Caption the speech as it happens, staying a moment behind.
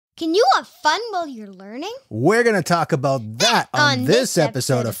Can you have fun while you're learning? We're going to talk about that on this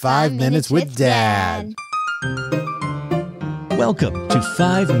episode of 5 Minutes with Dad. Welcome to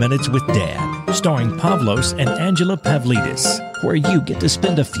 5 Minutes with Dad, starring Pavlos and Angela Pavlidis, where you get to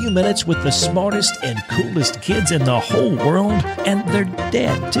spend a few minutes with the smartest and coolest kids in the whole world, and their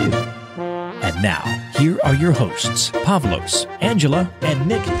dad, too. And now, here are your hosts, Pavlos, Angela, and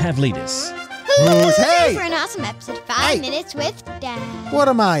Nick Pavlidis. Hey! For an awesome episode of 5 Minutes with Dad. What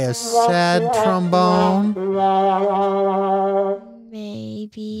am I, a sad trombone?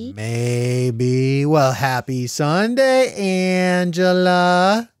 Maybe. Well, happy Sunday,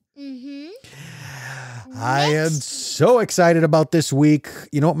 Angela. I am so excited about this week.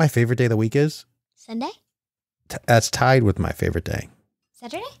 You know what my favorite day of the week is? Sunday? That's tied with my favorite day.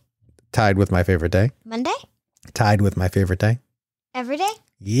 Saturday? Tied with my favorite day. Monday? Tied with my favorite day. Every day?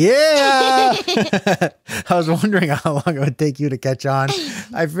 Yeah. I was wondering how long it would take you to catch on.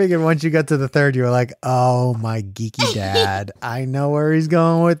 I figured once you got to the third, you were like, oh, my geeky dad. I know where he's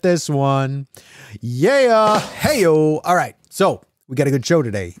going with this one. Yeah. Hey-o. All right. So we got a good show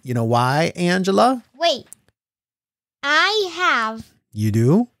today. You know why, Angela? Wait. I have... You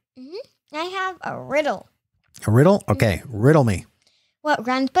do? I have a riddle. A riddle? Okay. Riddle me. What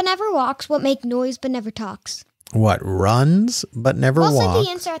runs but never walks, what make noise but never talks. What runs but never walks? We'll say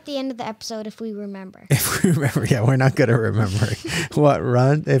the answer at the end of the episode if we remember. If we remember, yeah, we're not good at remembering what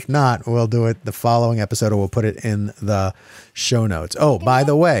run. If not, we'll do it the following episode, or we'll put it in the show notes. Oh, by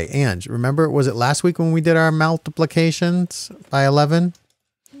the way, Ange, remember, was it last week when we did our multiplications by 11?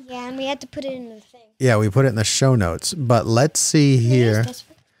 Yeah, and we had to put it in the thing. Yeah, we put it in the show notes. But let's see here.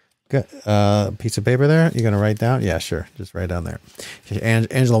 Got piece of paper there? You're going to write down? Yeah, sure. Just write down there.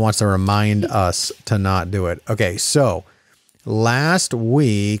 Angela wants to remind us to not do it. Okay, so last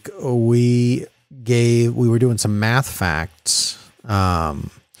week we were doing some math facts.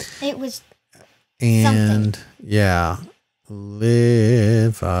 It was and something. Yeah,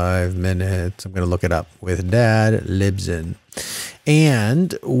 live 5 minutes. I'm going to look it up with Dad Libsyn.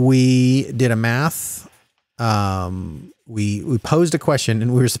 And we did a math we posed a question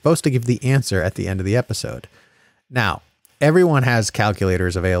and we were supposed to give the answer at the end of the episode. Now, everyone has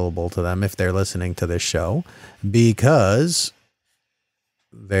calculators available to them if they're listening to this show, because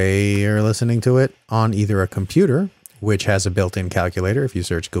they are listening to it on either a computer, which has a built-in calculator if you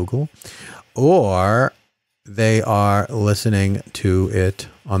search Google, or they are listening to it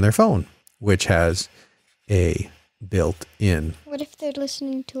on their phone, which has a built-in. What if they're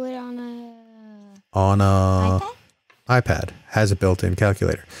listening to it on a iPad has a built-in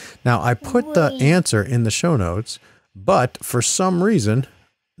calculator. Now, I put the answer in the show notes, but for some reason,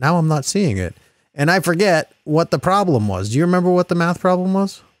 now I'm not seeing it. And I forget what the problem was. Do you remember what the math problem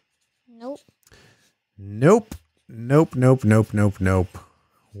was? Nope.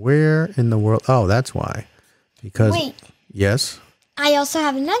 Where in the world? Oh, that's why. Because... Wait. Yes? I also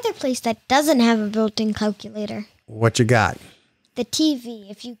have another place that doesn't have a built-in calculator. What you got? The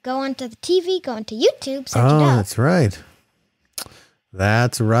TV. If you go onto the TV, go onto YouTube, search it up. Oh, that's right.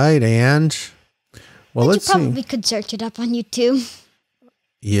 That's right, Ange. Well, let's see. You probably could search it up on YouTube.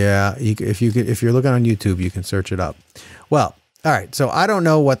 Yeah, if you're looking on YouTube, you can search it up. Well, all right. So I don't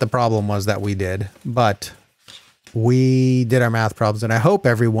know what the problem was that we did, but we did our math problems, and I hope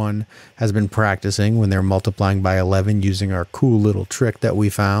everyone has been practicing when they're multiplying by 11 using our cool little trick that we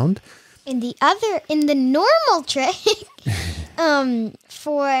found. In the normal trick,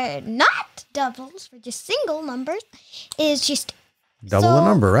 for not doubles, for just single numbers, is just double the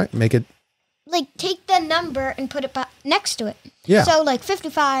number, right? Make it like take the number and put it next to it. Yeah. So like 50.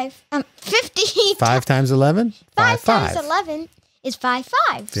 5 times 11? 5 times 11 is 5.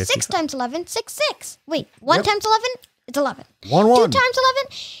 6 times 11, 6. Wait, 1 times 11 is 11. 1. 2 times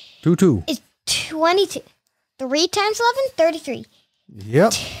 11 2 is 22. 3 times 11, 33.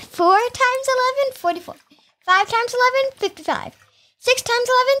 Yep. 4 times 11, 44. 5 times 11, 55. 6 times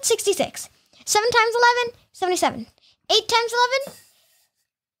 11, 66. 7 times 11, 77. 8 times 11,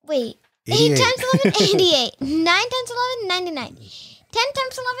 wait. 8 times 11, 88. 9 times 11, 99. 10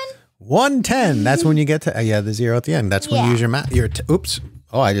 times 11, 110. That's when you get to the 0 at the end. That's when you use your math. Oops.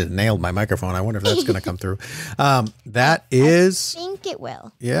 Oh, I just nailed my microphone. I wonder if that's going to come through. That is... I think it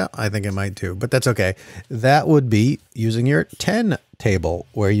will. Yeah, I think it might too, but that's okay. That would be using your 10 table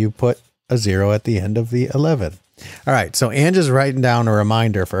where you put a 0 at the end of the 11. All right, so Ange is writing down a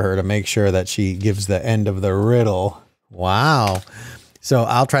reminder for her to make sure that she gives the end of the riddle. Wow. So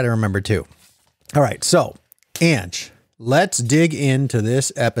I'll try to remember too. All right, so Ange, let's dig into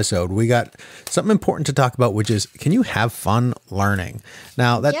this episode. We got something important to talk about, which is, can you have fun learning?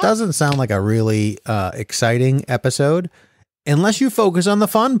 Now, that doesn't sound like a really exciting episode. unless you focus on the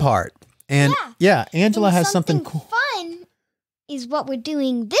fun part. And yeah, Angela And has something cool. fun is what we're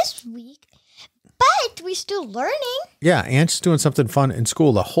doing this week, but we're still learning. Yeah, Angela's doing something fun in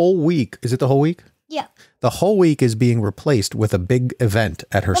school the whole week. Is it the whole week? Yeah. The whole week is being replaced with a big event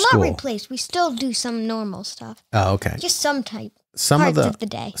at her school. Not replaced. We still do some normal stuff. Oh, okay. Just some type. Some parts of the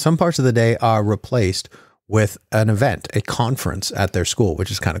day. Some parts of the day are replaced with an event, a conference at their school,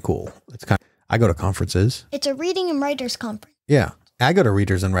 which is kind of cool. I go to conferences. It's a reading and writers conference. Yeah. I go to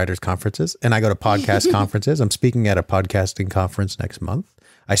readers and writers conferences, and I go to podcast conferences. I'm speaking at a podcasting conference next month.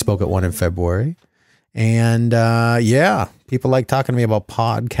 I spoke at one in February. And yeah, people like talking to me about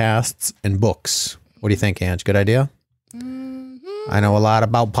podcasts and books. What do you think, Ange? Good idea? I know a lot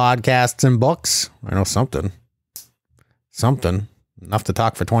about podcasts and books. I know something. Something. Enough to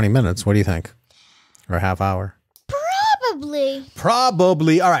talk for 20 minutes. What do you think? Or a half hour?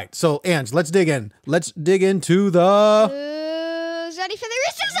 Probably. All right. So, Ange, let's dig in. Let's dig into the... Who's ready for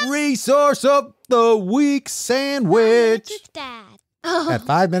the resource of the week sandwich. Dad. At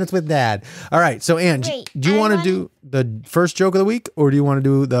 5 minutes with Dad. All right. So, Ange, do you want to do the first joke of the week, or do you want to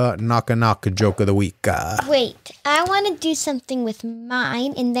do the knock joke of the week? Wait. I want to do something with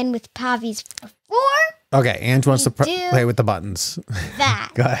mine and then with Pavi's before. Okay. Ange wants to play with the buttons.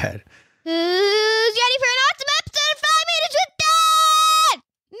 That. Go ahead. Who's ready for an awesome episode of 5 Minutes with Dad?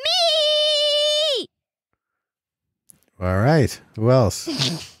 Me! All right. Who else?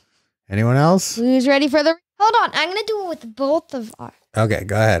 Anyone else? Who's ready for the... Hold on. I'm going to do it with both of our... Okay.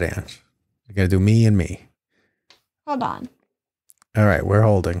 Go ahead, Ange. You're going to do me and me. Hold on. All right. We're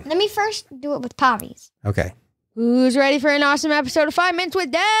holding. Let me first do it with Pavi's. Okay. Who's ready for an awesome episode of 5 Minutes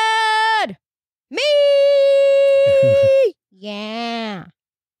with Dad? Me! Yeah.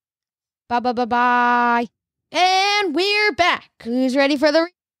 Bye. And we're back. Who's ready for the...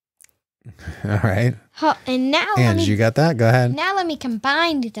 All right. And now Ange, you got that? Go ahead. Now let me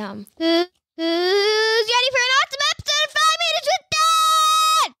combine them. Who's ready for an awesome episode of 5 Minutes with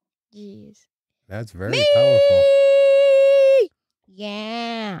Dad? Jeez. That's very powerful.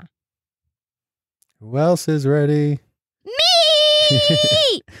 Yeah. Who else is ready?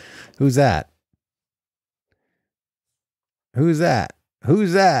 Me! Who's that? Who's that?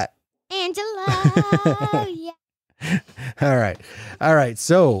 Angela. Yeah. All right.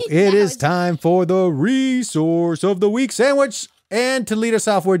 So it is time for the resource of the week sandwich. And to lead us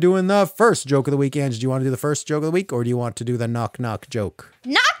off, we're doing the first joke of the week. Ange, do you want to do the first joke of the week, or do you want to do the knock joke?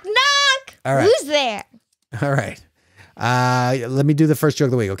 Knock. All right. Who's there? All right. Let me do the first joke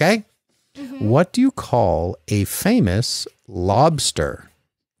of the week, okay? Mm-hmm. What do you call a famous lobster?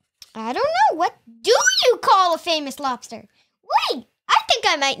 I don't know. What do you call a famous lobster? Wait, I think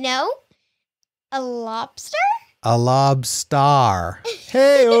I might know. A lobster? A lobstar.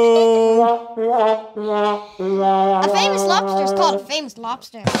 Hey-o. A famous lobster is called a famous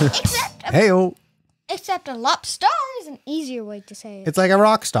lobster. Hey-o. Except a lobster is an easier way to say it. It's like a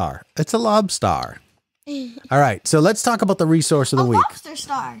rock star. It's a lobstar. All right, so let's talk about the resource of the a week. lobster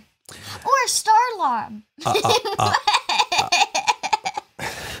star. Or a star lob. All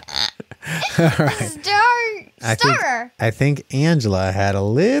right. Star. I think Angela had a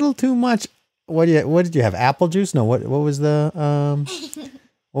little too much. What did you have? Apple juice? No. What was the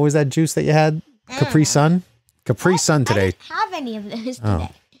what was that juice that you had? Capri Sun. Capri Sun today. I didn't have any of those today.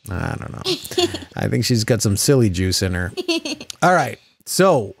 Oh, I don't know. I think she's got some silly juice in her. All right.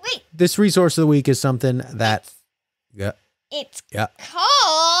 So this resource of the week is something that It's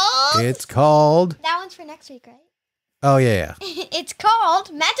called. It's called. That one's for next week, right? Oh yeah. It's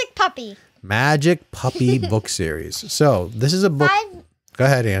called Magic Puppy. Magic Puppy book series. So this is a book. Go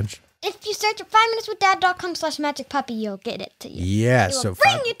ahead, Ange. If you search at 5minuteswithdad.com/magicpuppy, you'll get it to you. Yeah. It will So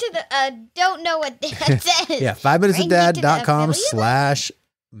bring you to the don't know what that says. yeah,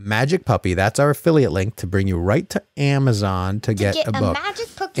 5minuteswithdad.com/magic puppy. That's our affiliate link to bring you right to Amazon to get a book.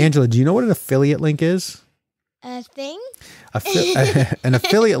 Magic cookie. Angela, do you know what an affiliate link is? A thing? An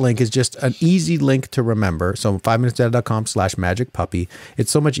affiliate link is just an easy link to remember. So 5minutesdad.com/magic puppy. It's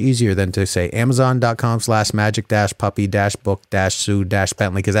so much easier than to say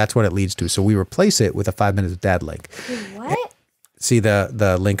amazon.com/magic-puppy-book-sue-bentley, because that's what it leads to. So we replace it with a 5 Minutes Dad link. What? See,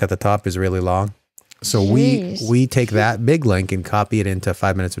 the link at the top is really long. So we take that big link and copy it into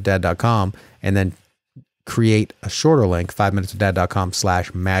 5minuteswithdad.com and then create a shorter link,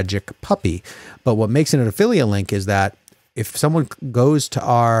 5minuteswithdad.com/magic puppy. But what makes it an affiliate link is that if someone goes to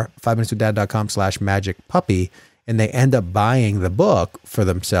our 5minuteswithdad.com/magic puppy and they end up buying the book for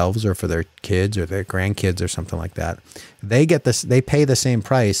themselves or for their kids or their grandkids or something like that, they get this, they pay the same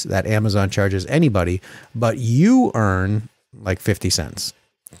price that Amazon charges anybody, but you earn like 50 cents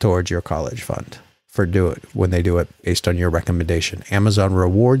towards your college fund when they do it based on your recommendation. Amazon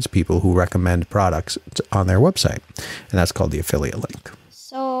rewards people who recommend products on their website, and that's called the affiliate link.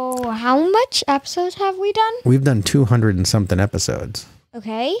 So how much episodes have we done? We've done 200 and something episodes.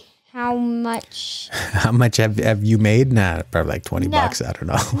 Okay. How much? How much have you made? Nah, probably like $20. I don't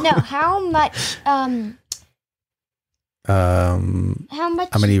know. No, how much? How much?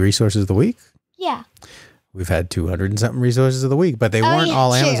 How many resources of the week? Yeah. We've had 200 and something resources of the week, but they weren't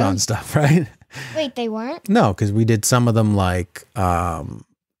all true. Amazon stuff, right? Wait, they weren't? No, because we did some of them like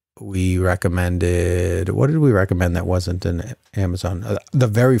we recommended. What did we recommend that wasn't in Amazon? The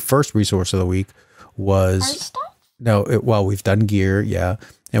very first resource of the week was Art stuff? No. Well, we've done gear, yeah,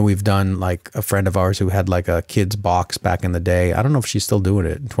 and we've done like a friend of ours who had like a kids box back in the day. I don't know if she's still doing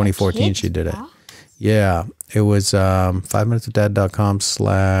it. In 2014, she did it. Yeah, it was 5minuteswithdad.com/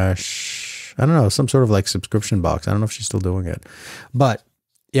 I don't know, some sort of like subscription box. I don't know if she's still doing it, but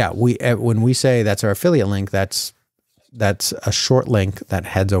yeah, when we say that's our affiliate link, that's a short link that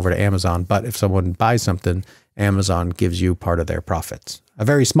heads over to Amazon. But if someone buys something, Amazon gives you part of their profits, a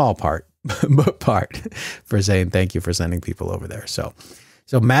very small part, but part for saying thank you for sending people over there. So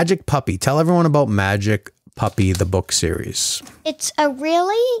Magic Puppy, tell everyone about Magic Puppy, the book series. It's a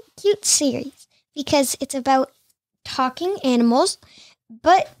really cute series because it's about talking animals,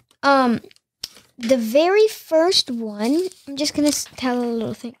 but the very first one, I'm just gonna tell a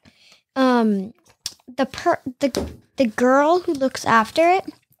little thing. The girl who looks after it.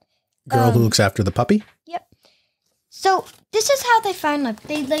 Girl who looks after the puppy? Yep. So this is how they find them.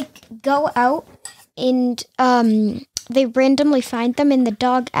 They like go out and they randomly find them and the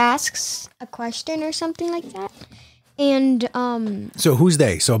dog asks a question or something like that. And So who's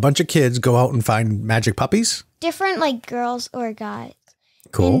they? So a bunch of kids go out and find magic puppies? Different like girls or guys.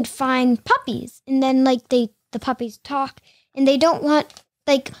 Cool. And find puppies. And then like the puppies talk and they don't want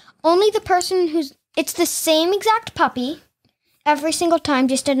like only the person it's the same exact puppy every single time,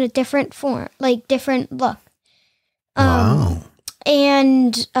 just in a different form, like different look. Wow.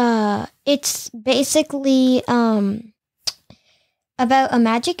 And it's basically about a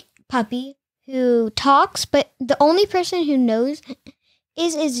magic puppy who talks, but the only person who knows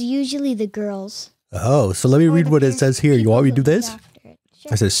is usually the girls. Oh, so let me read what it says here. You want me to do this? Sure.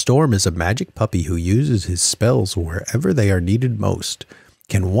 It says, Storm is a magic puppy who uses his spells wherever they are needed most.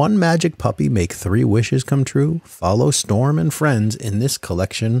 Can one magic puppy make 3 wishes come true? Follow Storm and friends in this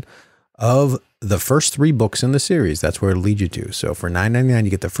collection of the first 3 books in the series. That's where it'll lead you to. So for $9.99,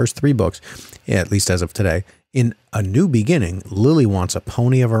 you get the first 3 books, at least as of today. In A New Beginning, Lily wants a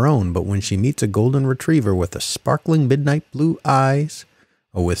pony of her own, but when she meets a golden retriever with sparkling midnight blue eyes,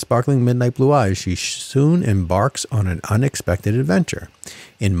 she soon embarks on an unexpected adventure.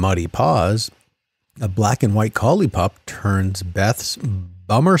 In Muddy Paws, a black and white collie pup turns Beth's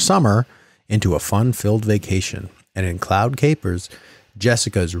bummer summer into a fun-filled vacation. And in Cloud Capers,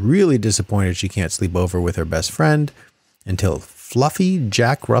 Jessica's really disappointed she can't sleep over with her best friend until fluffy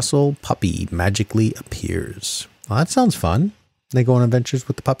Jack Russell puppy magically appears. Well, that sounds fun. They go on adventures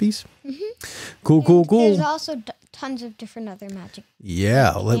with the puppies? Mm-hmm. Cool. There's also tons of different other magic.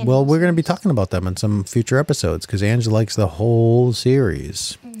 Yeah, well, we're going to be talking about them in some future episodes because Angela likes the whole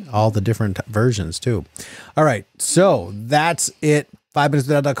series, all the different versions too. All right, so that's it.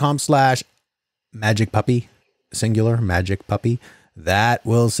 5minuteswithdad.com/magic puppy, singular magic puppy. That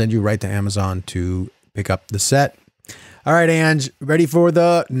will send you right to Amazon to pick up the set. All right, Ange, ready for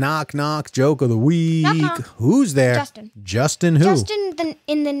the knock joke of the week? Knock. Who's there? Justin who? Justin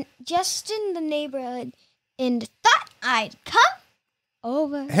in the neighborhood and thought I'd come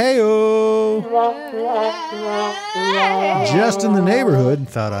over. Hey-o. Just in the neighborhood,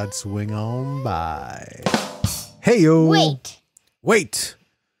 thought I'd swing on by. Hey-o. Wait.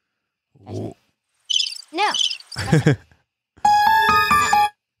 No.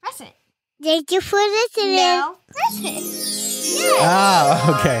 Press it. Thank you for listening. No. Press it. Yeah.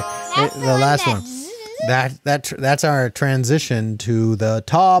 Ah, okay. That's The last one. That's our transition to the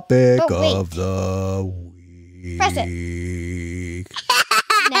topic of the week. Press it.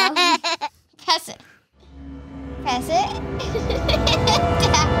 No. Press it. Press it.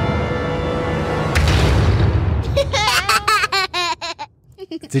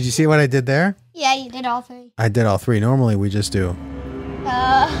 Did you see what I did there? Yeah, you did all 3. I did all 3. Normally we just do.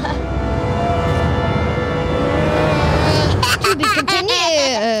 To be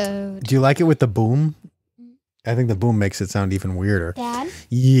continued. Do you like it with the boom? I think the boom makes it sound even weirder. Dad?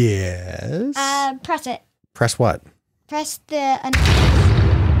 Yes. Press it. Press what? Press the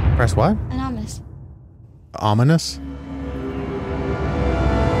anonymous. Press what? Anonymous. Ominous?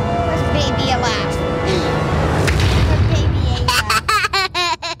 Press baby a laugh. Press baby a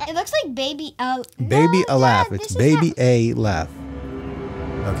laugh. It looks like baby Baby no, Aleph. Dad, It's this is Baby Aleph.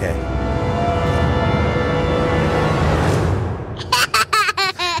 Okay.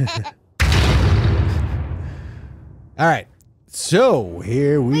 All right. So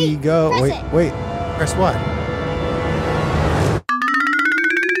here we go. press it. Wait. Press what?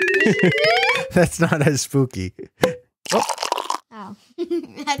 That's not as spooky. Oh,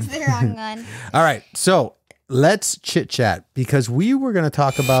 that's the wrong one. All right. So let's chit chat because we were going to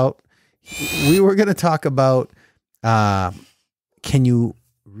talk about can you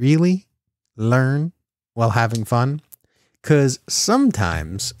really learn while having fun? Because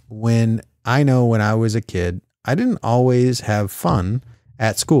sometimes when I was a kid, I didn't always have fun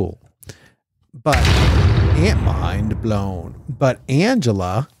at school. But mind blown. But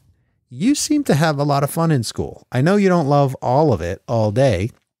Angela, you seem to have a lot of fun in school. I know you don't love all of it all day.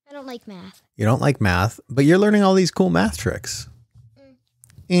 I don't like math. You don't like math, but you're learning all these cool math tricks.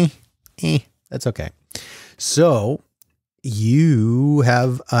 That's okay. So you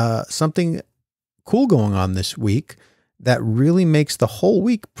have something cool going on this week that really makes the whole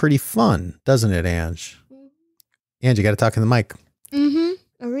week pretty fun, doesn't it, Ange? Ange, you got to talk in the mic. Mm-hmm.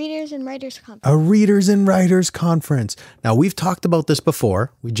 A Readers and Writers Conference. A Readers and Writers Conference. Now, we've talked about this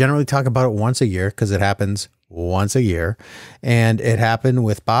before. We generally talk about it once a year because it happens once a year. And it happened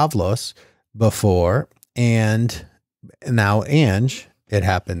with Pavlos before. And now, Ange, it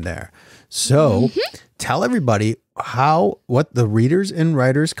happened there. So tell everybody what the Readers and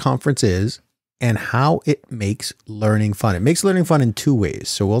Writers Conference is and how it makes learning fun. It makes learning fun in two ways.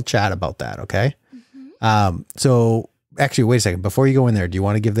 So we'll chat about that, okay? So actually, wait a second. Before you go in there, do you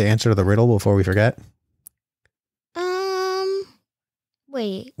want to give the answer to the riddle before we forget?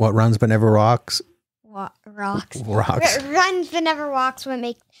 Wait. What runs but never walks? Rocks. Runs but never walks.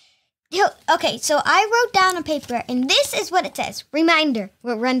 Okay, so I wrote down a paper, and this is what it says. Reminder.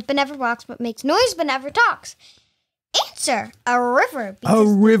 What runs but never walks, what makes noise but never talks. Answer. A river. A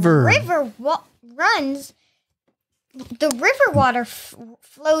river. The river runs. The river water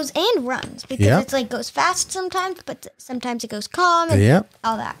flows and runs because it's like goes fast sometimes, but sometimes it goes calm and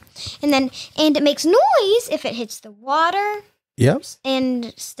all that. And it makes noise if it hits the water. Yep.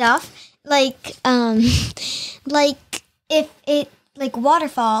 And stuff like if it like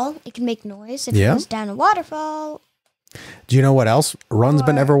waterfall, it can make noise if it goes down a waterfall. Do you know what else runs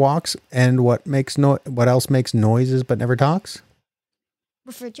but never walks, and what else makes noises but never talks?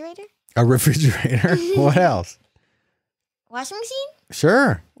 Refrigerator. A refrigerator. What else? Washing machine?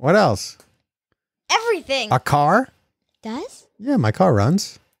 Sure. What else? Everything. A car? Does? Yeah, my car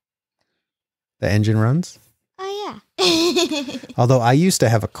runs. The engine runs. Oh, yeah. Although I used to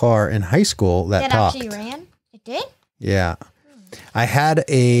have a car in high school that talked. Actually ran? It did? Yeah. I had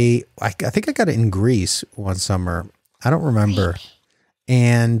I think I got it in Greece one summer. I don't remember.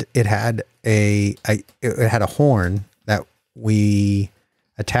 And it had it had a horn that we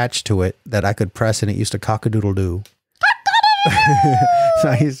attached to it that I could press, and it used to cock-a-doodle-doo. So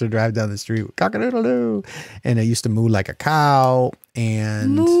I used to drive down the street with cock-a-doodle-doo, and it used to moo like a cow,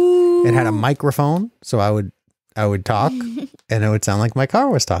 and it had a microphone, so I would talk, and it would sound like my car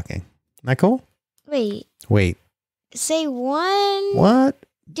was talking. Isn't that cool? Wait. Say one. What?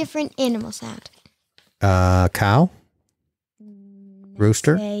 Different animal sound. Cow.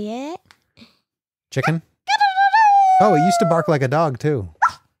 Rooster. Say it. Chicken. Oh, it used to bark like a dog too.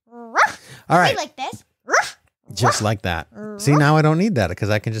 All right. Like this. Just like that. See, now I don't need that because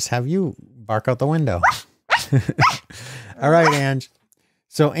I can just have you bark out the window. All right, Ange.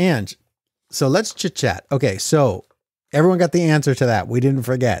 So let's chit chat. Okay, so everyone got the answer to that. We didn't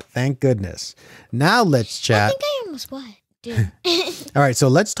forget. Thank goodness. Now let's chat. I think I almost did. All right, so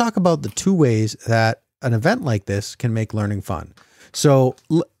let's talk about the two ways that an event like this can make learning fun. So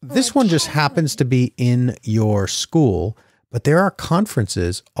this one just happens to be in your school, but there are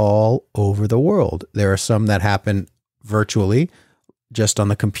conferences all over the world. There are some that happen virtually, just on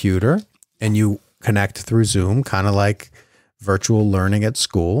the computer, and you connect through Zoom, kind of like virtual learning at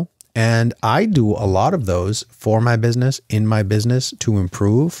school. And I do a lot of those for my business, in my business, to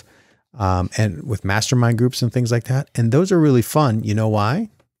improve, and with mastermind groups and things like that. And those are really fun. You know why?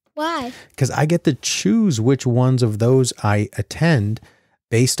 Why? Because I get to choose which ones of those I attend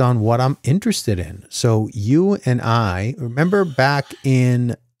based on what I'm interested in. So you and I, remember back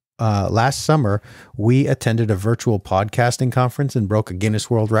in last summer, we attended a virtual podcasting conference and broke a Guinness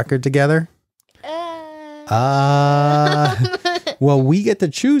World Record together. Well, we get to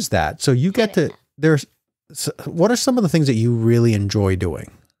choose that. So you get to, what are some of the things that you really enjoy doing?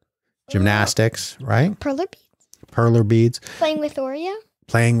 Gymnastics, right? Perler beads. Perler beads. Playing with Oreo.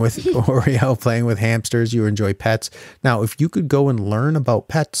 playing with Oreo, playing with hamsters. You enjoy pets. Now, if you could go and learn about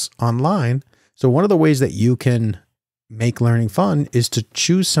pets online, so one of the ways that you can make learning fun is to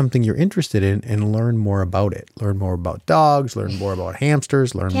choose something you're interested in and learn more about it. Learn more about dogs, learn more about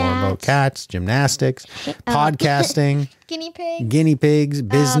hamsters, learn more about cats, gymnastics, podcasting, guinea pigs,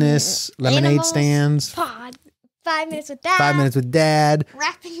 business, lemonade animals, stands. 5 minutes with dad. 5 minutes with dad.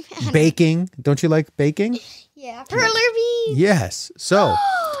 Rapping. Baking. Don't you like baking? Yeah. Perler bees. Yes. So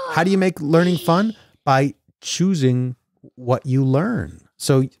how do you make learning fun? By choosing what you learn.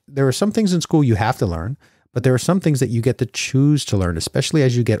 So there are some things in school you have to learn, but there are some things that you get to choose to learn, especially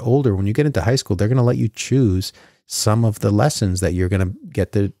as you get older. When you get into high school, they're going to let you choose some of the lessons that you're going to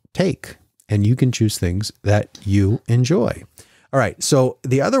get to take, and you can choose things that you enjoy. All right. So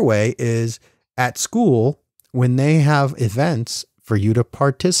the other way is at school, when they have events for you to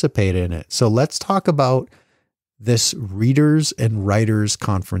participate in it. So let's talk about this Readers and Writers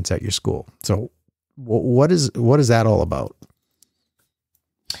Conference at your school. So what is that all about?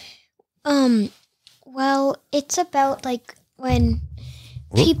 Well, it's about like when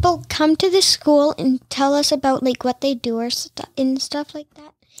people come to the school and tell us about like what they do or and stuff like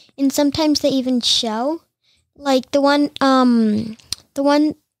that. And sometimes they even show like one of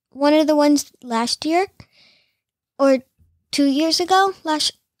the ones last year or 2 years ago,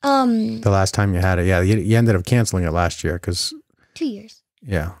 the last time you had it. Yeah. You ended up canceling it last year because 2 years.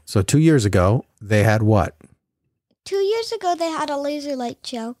 Yeah. So 2 years ago they had what? 2 years ago, they had a laser light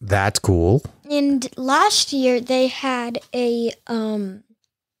show. That's cool. And last year they had the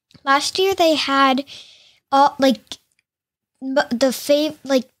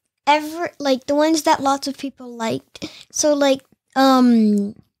ones that lots of people liked. So the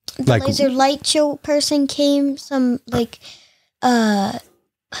laser light show person came. I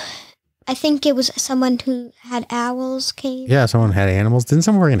think it was someone who had owls came. Yeah, someone had animals. Didn't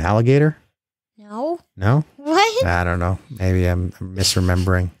someone bring an alligator? No. What? I don't know. Maybe I'm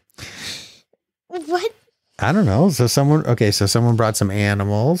misremembering. What? I don't know. So someone brought some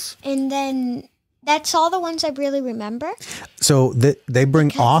animals. And then that's all the ones I really remember. So they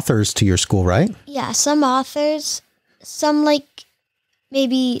bring authors to your school, right? Yeah, some authors, some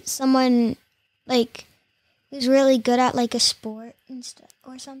maybe someone who's really good at a sport and stuff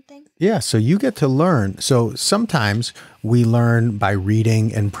or something. Yeah, so you get to learn. So sometimes we learn by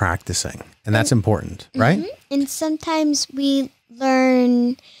reading and practicing, and that's important, right? Mm-hmm. And sometimes we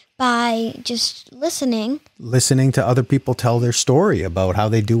learn by just listening to other people tell their story about how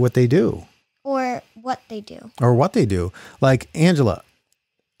they do what they do. Or what they do. Like Angela,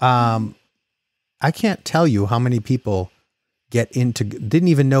 I can't tell you how many people didn't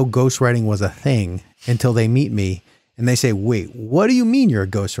even know ghostwriting was a thing until they meet me and they say, wait, what do you mean you're a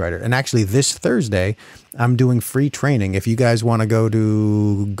ghostwriter? And actually this Thursday, I'm doing free training. If you guys want to go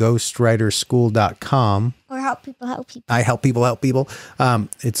to ghostwriterschool.com. Or help people. I help people.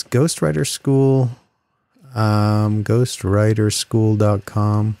 It's Ghostwriter School,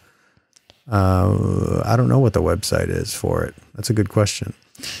 ghostwriterschool.com. I don't know what the website is for it. That's a good question.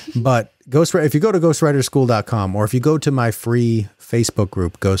 But if you go to ghostwriterschool.com, or if you go to my free Facebook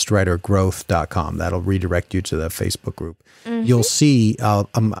group, ghostwritergrowth.com, that'll redirect you to the Facebook group. Mm-hmm. You'll see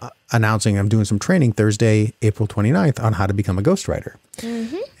I'm announcing I'm doing some training Thursday, April 29th on how to become a ghostwriter.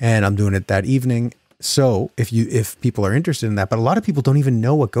 Mm-hmm. And I'm doing it that evening. So if people are interested in that, but a lot of people don't even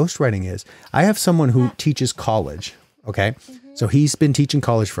know what ghostwriting is. I have someone who teaches college. Okay. Mm-hmm. So he's been teaching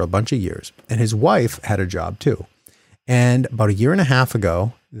college for a bunch of years, and his wife had a job too. And about a year and a half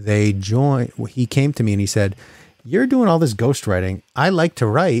ago, he came to me and he said, "You're doing all this ghostwriting. I like to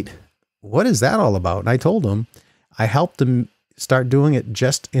write. What is that all about?" And I told him, I helped him start doing it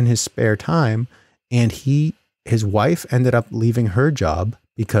just in his spare time. And his wife ended up leaving her job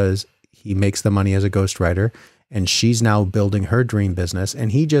because he makes the money as a ghostwriter, and she's now building her dream business,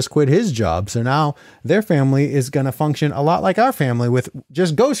 and he just quit his job. So now their family is going to function a lot like our family with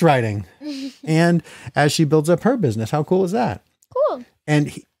just ghostwriting. And as she builds up her business, how cool is that? Cool.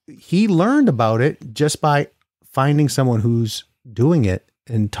 And he learned about it just by finding someone who's doing it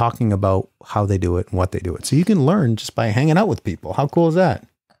and talking about how they do it and what they do it. So you can learn just by hanging out with people. How cool is that?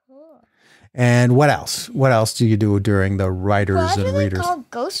 Cool. And what else? What else do you do during the writers and readers? Why do they call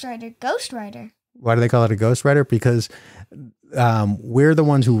ghostwriter? Why do they call it a ghostwriter? Because we're the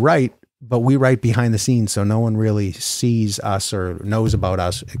ones who write, but we write behind the scenes, so no one really sees us or knows about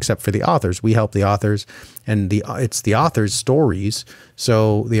us except for the authors. We help the authors, and it's the author's stories,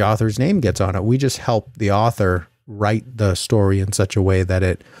 so the author's name gets on it. We just help the author write the story in such a way that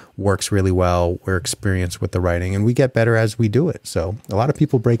it works really well. We're experienced with the writing, and we get better as we do it. So a lot of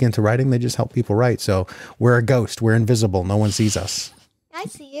people break into writing. They just help people write. So we're a ghost. We're invisible. No one sees us. I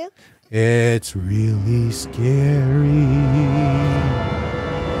see you. It's really scary.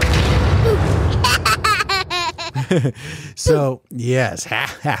 So, yes.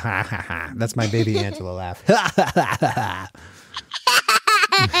 That's my baby Angela laugh.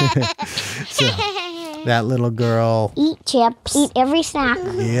 So, that little girl. Eat chips. Eat every snack.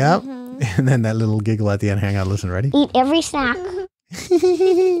 Yep. And then that little giggle at the end. Hang on, listen, ready? Eat every snack.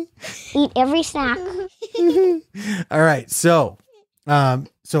 Eat every snack. All right. So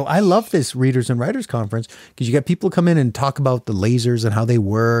I love this Readers and Writers Conference because you got people come in and talk about the lasers and how they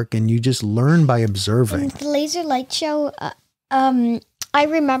work, and you just learn by observing. And the laser light show, I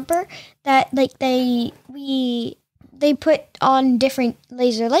remember that like they put on different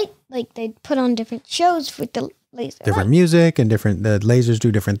laser light, like they put on different shows with the laser Different light. music and the lasers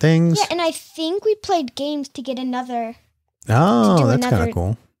do different things. Yeah, and I think we played games to get another Oh, that's kind of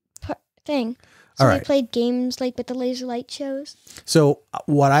cool. thing. So All we right. played games like with the laser light shows. So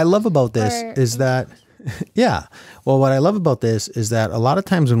what I love about this is that, yeah. Well, what I love about this is that a lot of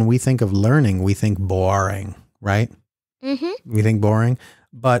times when we think of learning, we think boring, right? Mm-hmm. We think boring.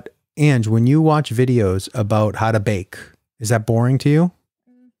 But Ange, when you watch videos about how to bake, is that boring to you?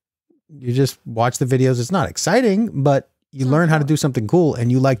 You just watch the videos. It's not exciting, but you learn how to do something cool and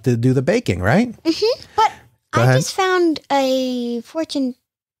you like to do the baking, right? Mm-hmm. But Go I ahead. just found a fortune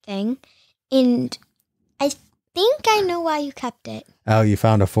thing, and I think I know why you kept it. Oh, you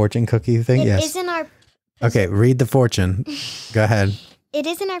found a fortune cookie thing? It Yes. is in our Okay, read the fortune. Go ahead. It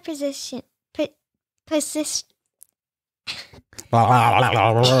is in our position. Position.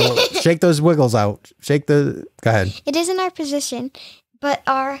 Shake those wiggles out. Go ahead. It is in our position, but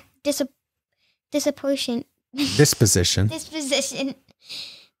our disposition Disposition.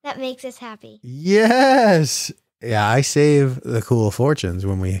 that makes us happy. Yes. Yeah, I save the cool fortunes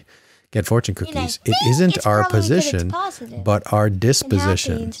when we get fortune And I cookies. think It isn't it's our probably 'cause it's position, positive but our and happy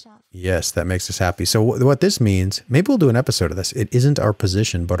disposition. and stuff. Yes, that makes us happy. So what this means, maybe we'll do an episode of this. It isn't our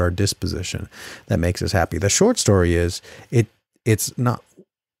position, but our disposition that makes us happy. The short story is it's not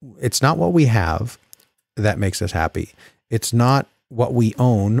what we have that makes us happy. It's not what we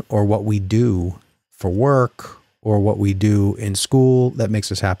own or what we do for work or what we do in school that makes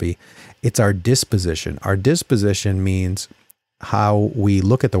us happy. It's our disposition. Our disposition means how we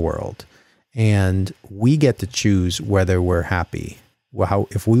look at the world, and we get to choose whether we're happy. Well,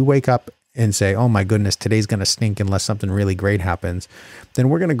 if we wake up and say, oh my goodness, today's going to stink unless something really great happens, then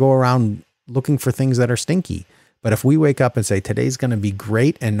we're going to go around looking for things that are stinky. But if we wake up and say, today's going to be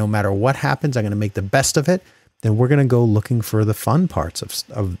great, and no matter what happens, I'm going to make the best of it, then we're going to go looking for the fun parts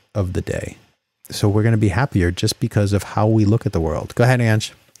of the day. So we're going to be happier just because of how we look at the world. Go ahead,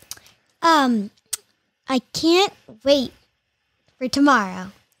 Ange. I can't wait for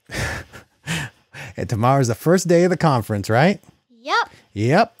tomorrow. And tomorrow's the first day of the conference, right? Yep.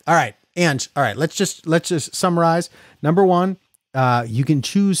 Yep. All right, Ange. All right, let's just summarize. Number one, you can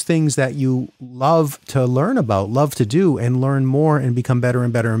choose things that you love to learn about, love to do, and learn more and become better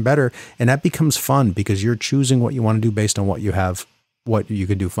and better and better. And that becomes fun because you're choosing what you want to do based on what you have, what you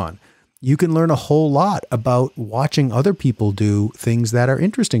can do fun. You can learn a whole lot about watching other people do things that are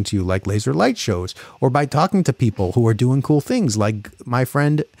interesting to you, like laser light shows, or by talking to people who are doing cool things, like my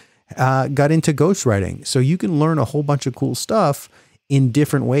friend got into ghostwriting. So you can learn a whole bunch of cool stuff in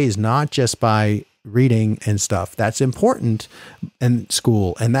different ways, not just by reading and stuff. That's important in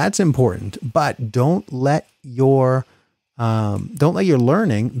school, and that's important, but don't let your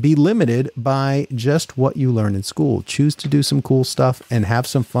learning be limited by just what you learn in school. Choose to do some cool stuff and have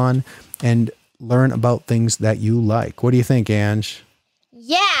some fun and learn about things that you like. What do you think, Ange?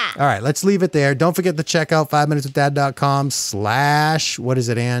 Yeah. All right, let's leave it there. Don't forget to check out 5minuteswithdad.com/ what is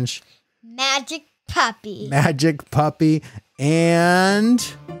it, Ange? Magic puppy. Magic Puppy. And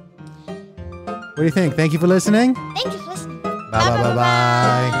what do you think? Thank you for listening. Thank you for listening.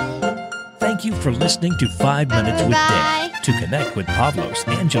 Bye. Thank you for listening to 5 Minutes with Bye. Dad. To connect with Pavlos,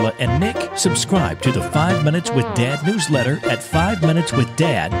 Angela, and Nick, subscribe to the 5 Minutes with Dad newsletter at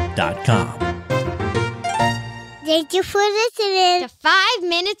 5minuteswithdad.com. Thank you for listening. To 5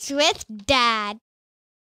 Minutes with Dad.